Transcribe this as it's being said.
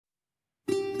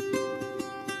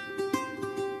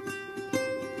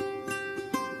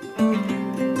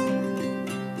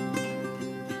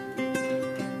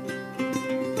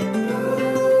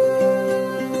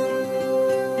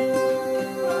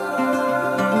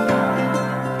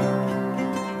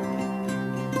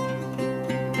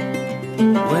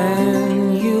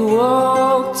When you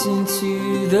walked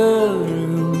into the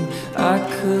room, I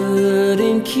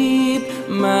couldn't keep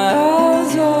my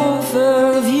eyes off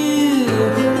of you.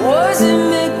 Was it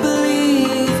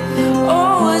make-believe,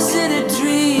 or was it a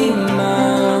dream?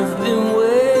 I've been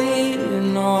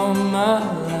waiting all my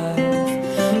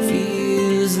life.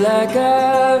 Feels like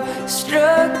I've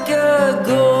struck a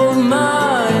gold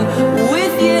mine.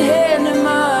 With your hand in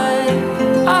mine,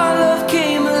 our love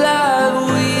came alive.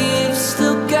 We've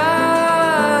still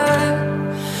got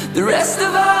the rest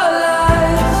of our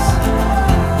lives.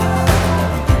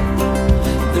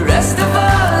 The rest of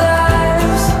our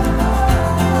lives.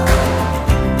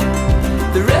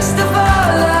 The rest of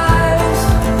our lives.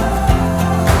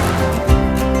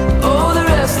 Oh, the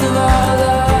rest of our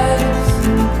lives.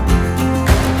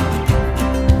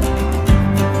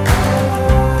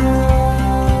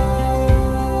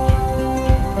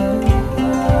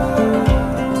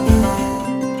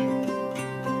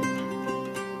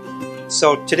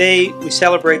 So today we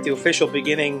celebrate the official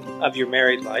beginning of your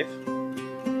married life.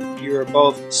 You are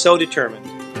both so determined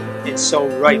and so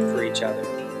right for each other.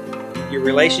 Your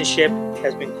relationship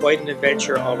has been quite an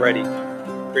adventure already.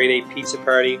 Grade 8 pizza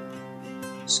party,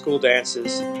 school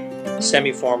dances,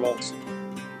 semi-formals,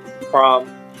 prom,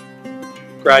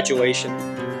 graduation,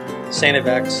 St.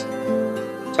 X,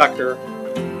 Tucker,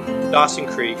 Dawson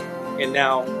Creek, and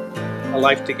now a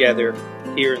life together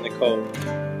here in the Cove.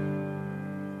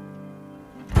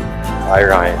 I,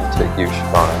 Ryan, take you,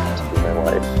 Siobhan, to be my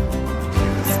wife.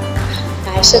 I,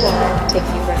 Siobhan, take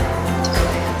you, Ryan, to be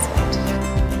my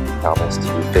husband. Promise to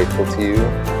be faithful to you,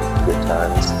 good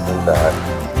times and bad.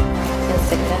 In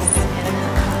sickness and in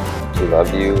health. To love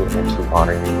you and to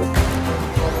honor you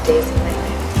All the days of my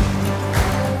life.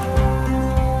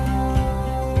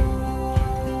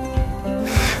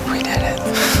 We did it.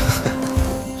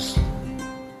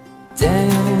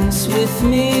 Dance with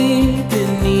me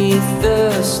beneath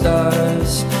the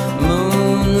stars,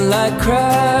 moonlight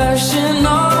crashing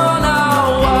on